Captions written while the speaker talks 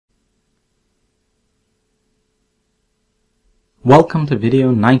Welcome to video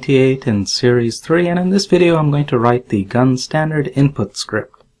 98 in series 3, and in this video I'm going to write the gun standard input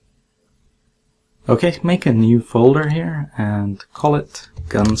script. Okay, make a new folder here and call it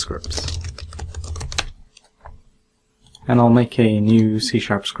gun scripts. And I'll make a new C#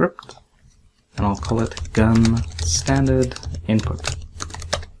 script and I'll call it gun standard input.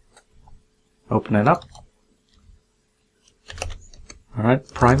 Open it up. Alright,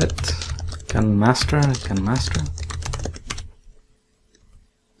 private gun master.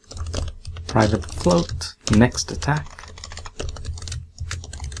 Private float, next attack.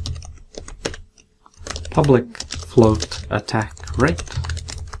 Public float attack rate.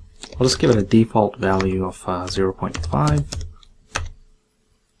 I'll just give it a default value of 0.5.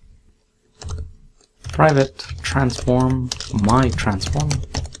 Private transform, my transform.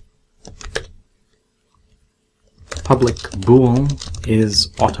 Public bool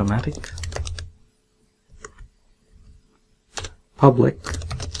is automatic. Public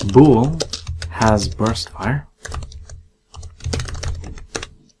bool has burst fire.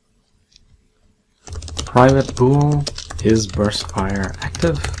 Private bool is burst fire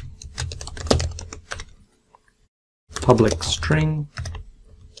active. Public string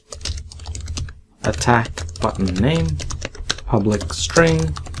attack button name. Public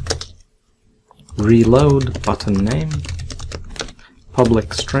string reload button name.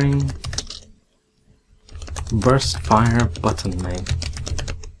 Public string burst fire button name.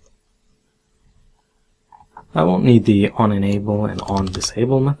 I won't need the onEnable and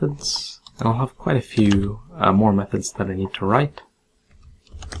onDisable methods, and I'll have quite a few more methods that I need to write.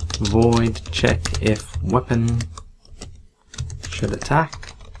 Void check if weapon should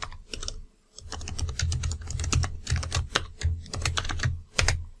attack.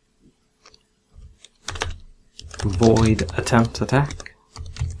 Void attempt attack.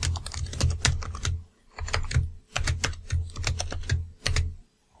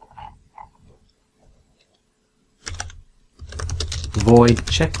 Void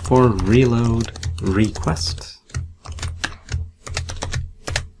check for reload request.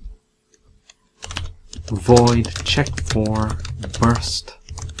 Void check for burst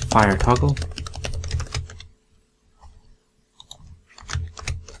fire toggle.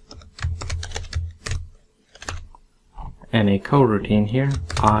 And a coroutine here,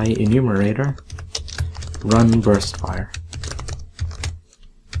 enumerator run burst fire.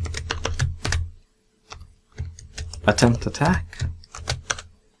 Attempt attack.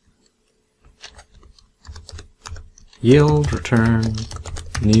 Yield return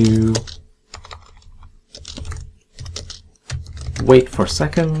new. Wait for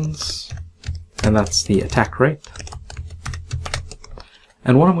seconds, and that's the attack rate.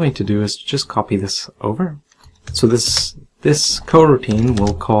 And what I'm going to do is just copy this over. So this coroutine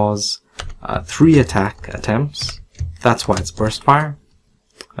will cause 3 attack attempts. That's why it's burst fire.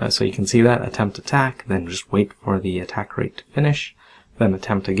 So you can see that attempt attack, then just wait for the attack rate to finish, then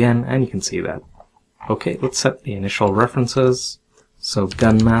attempt again, and you can see that. Okay, let's set the initial references. So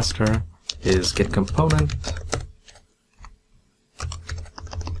gun master is get component,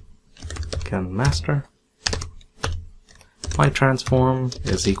 gun master. My transform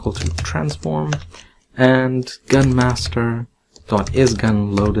is equal to transform, and gun master dot is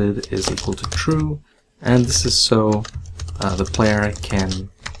gun loaded is equal to true, and this is so the player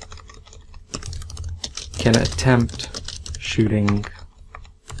can attempt shooting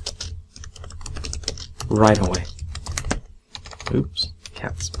right away. Oops,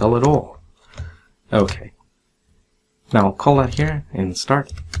 can't spell it all. Okay. Now I'll call that here in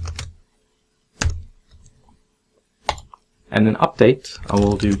start. And in update, I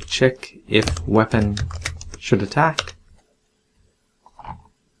will do check if weapon should attack.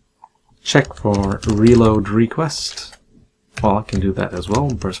 Check for reload request. Well, I can do that as well,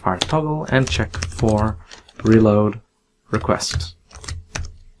 burst fire toggle, and check for reload request.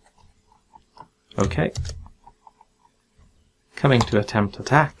 Okay. Coming to attempt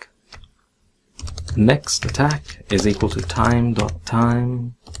attack. Next attack is equal to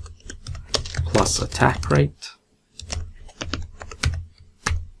time.time plus attack rate.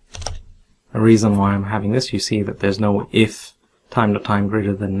 A reason why I'm having this, you see that there's no if time.time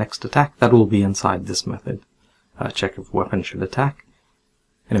greater than next attack. That will be inside this method. Check if weapon should attack.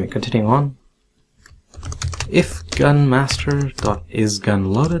 Anyway, continuing on. If gun master dot is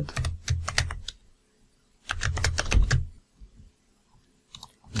gun loaded.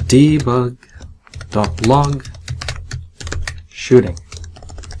 Debug.log shooting.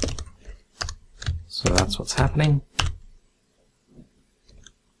 So that's what's happening.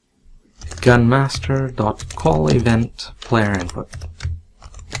 Gunmaster.call event player input.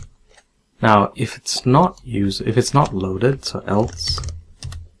 Now, if it's not loaded, so else,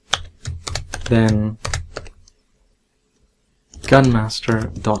 then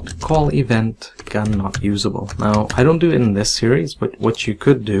gunmaster.call event gun not usable. Now, I don't do it in this series, but what you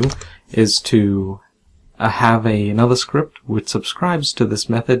could do is to have another script which subscribes to this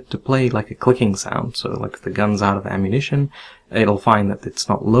method to play like a clicking sound. So like if the gun's out of ammunition, it'll find that it's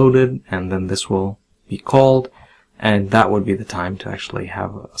not loaded, and then this will be called, and that would be the time to actually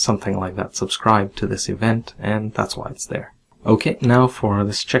have something like that subscribe to this event, and that's why it's there. Okay, now for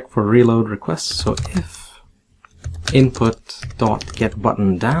this check for reload requests. So if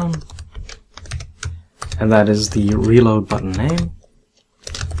input.getButton down, and that is the reload button name,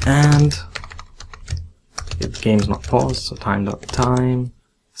 and the game's not paused, so time.time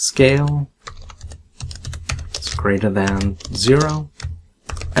scale is greater than 0,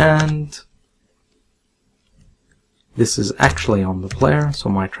 and this is actually on the player, so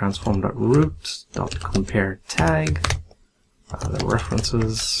my transform.root.compare tag, the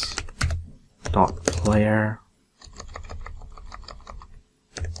references .player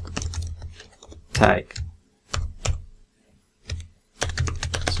tag.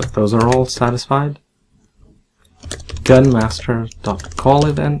 So if those are all satisfied, gunmaster.call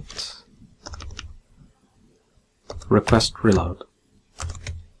event request reload.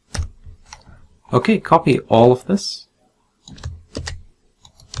 Okay, copy all of this.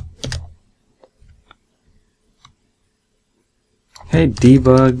 Okay,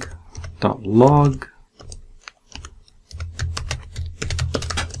 debug.log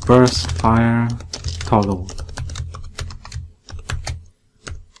burst fire toggled.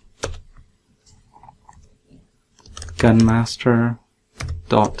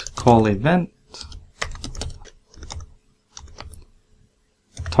 Gunmaster.call event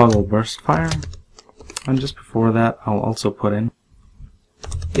toggle burst fire, and just before that I'll also put in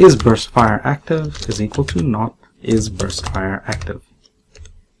is burst fire active is equal to not is burst fire active.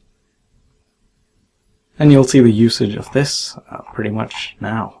 And you'll see the usage of this pretty much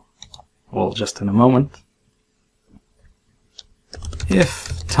now, well, just in a moment.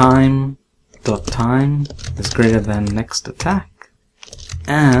 If time.time is greater than next attack,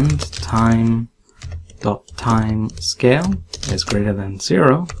 and time.time scale is greater than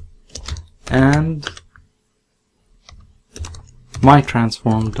 0, and my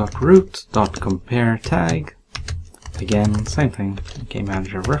transform.root.compare tag, again, same thing, game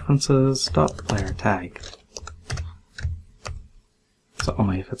manager references.player tag. So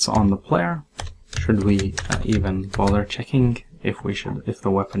only if it's on the player should we even bother checking if the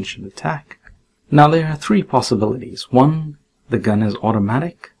weapon should attack. Now there are three possibilities. One, the gun is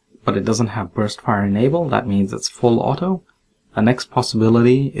automatic, but it doesn't have burst fire enabled. That means it's full auto. The next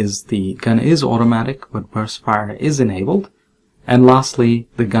possibility is the gun is automatic, but burst fire is enabled. And lastly,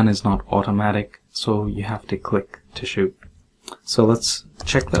 the gun is not automatic, so you have to click to shoot. So let's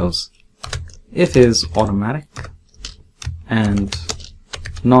check those. If is automatic and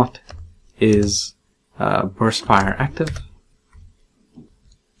not is burst fire active,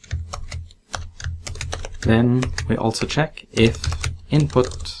 then we also check if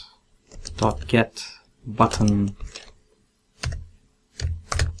input.getButton,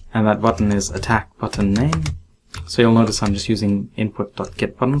 and that button is attack button name. So you'll notice I'm just using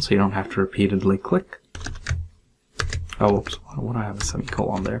input.getButton, so you don't have to repeatedly click. Oh, whoops, what do I have a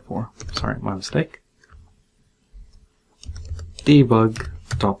semicolon there for? Sorry, my mistake.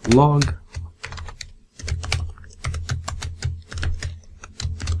 Debug.log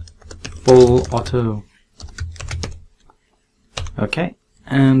full auto. Okay,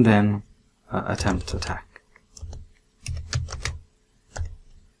 and then attempt attack.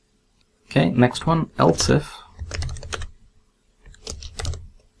 Okay, next one, else if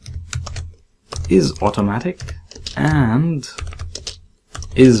is automatic and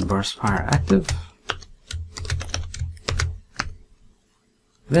is burst fire active,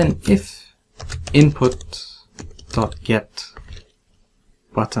 then if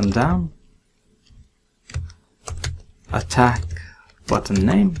input.getButton down attack button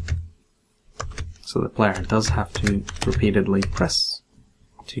name, so the player does have to repeatedly press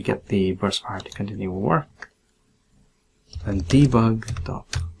to get the burst fire to continue work, then debug.log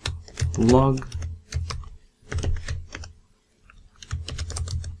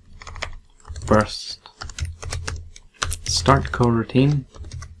burst start coroutine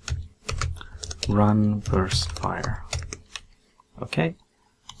run burst fire. Okay,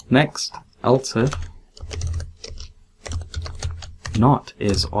 next, else if not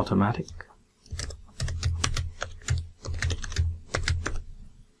is automatic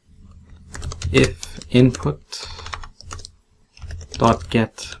if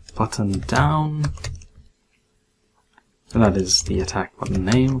input.getButton button down. And that is the attack button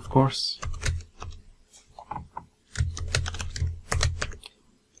name, of course.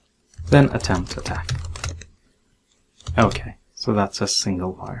 Then attempt attack. Okay, so that's a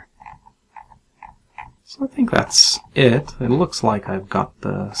single fire. So I think that's it. It looks like I've got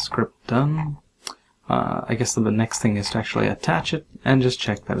the script done. I guess the next thing is to actually attach it and just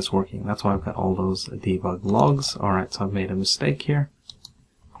check that it's working. That's why I've got all those debug logs. Alright, so I've made a mistake here.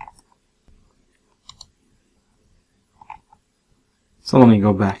 So let me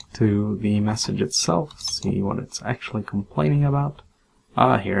go back to the message itself, see what it's actually complaining about.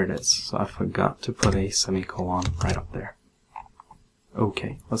 Here it is. So I forgot to put a semicolon right up there.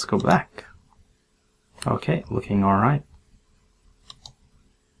 Okay, let's go back. Okay, looking alright.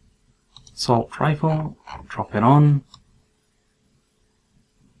 Assault rifle, drop it on.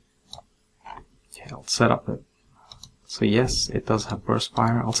 Okay, I'll set up it. So yes, it does have burst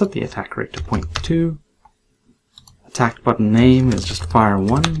fire. I'll set the attack rate to 0.2. Attack button name is just fire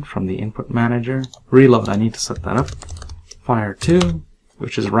 1 from the input manager. Reload, I need to set that up. Fire 2,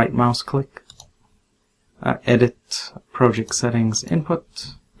 which is right mouse click. Edit project settings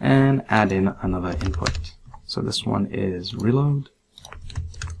input, and add in another input. So this one is reload.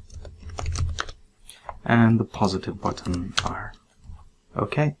 And the positive button fire.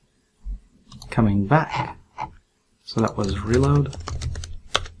 Okay. Coming back. So that was reload.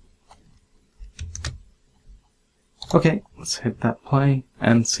 Okay, let's hit that play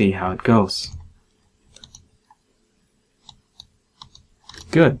and see how it goes.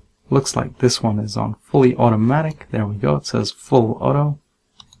 Good. Looks like this one is on fully automatic. There we go. It says full auto.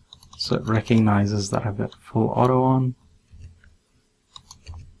 So it recognizes that I've got full auto on.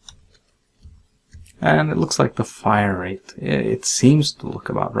 And it looks like the fire rate, it seems to look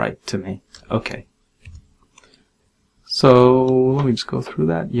about right to me. Okay. So let me just go through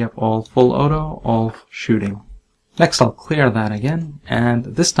that. Yep, all full auto, all shooting. Next I'll clear that again, and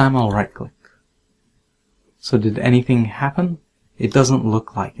this time I'll right click. So did anything happen? It doesn't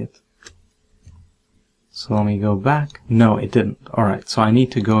look like it. So let me go back. No, it didn't. Alright, so I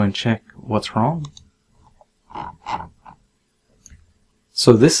need to go and check what's wrong.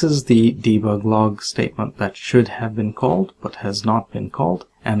 So this is the debug log statement that should have been called, but has not been called.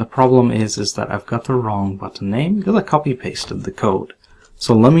 And the problem is that I've got the wrong button name because I copy pasted the code.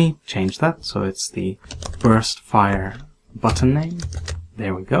 So let me change that. So it's the burst fire button name.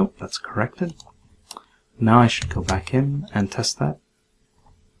 There we go. That's corrected. Now I should go back in and test that.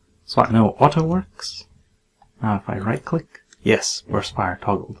 So I know auto works. Now if I right click, yes, burst fire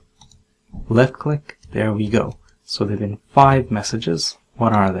toggled. Left click, there we go. So there have been 5 messages.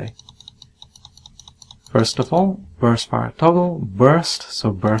 What are they? First of all, burst fire toggle, burst,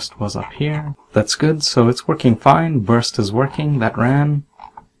 so burst was up here. That's good, so it's working fine. Burst is working, that ran.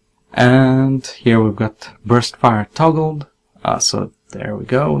 And here we've got burst fire toggled. So there we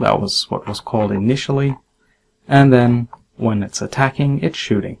go, that was what was called initially. And then when it's attacking, it's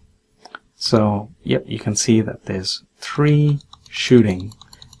shooting. So, yep, you can see that there's 3 shooting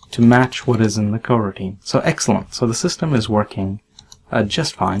to match what is in the coroutine. So excellent. So the system is working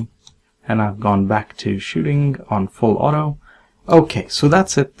just fine. And I've gone back to shooting on full auto. Okay, so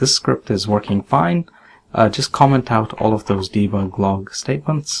that's it. This script is working fine. Just comment out all of those debug log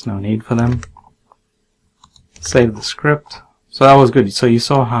statements. No need for them. Save the script. So that was good. So you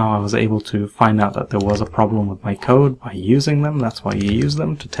saw how I was able to find out that there was a problem with my code by using them. That's why you use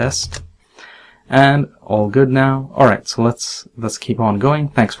them, to test. And all good now. Alright, so let's keep on going.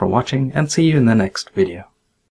 Thanks for watching, and see you in the next video.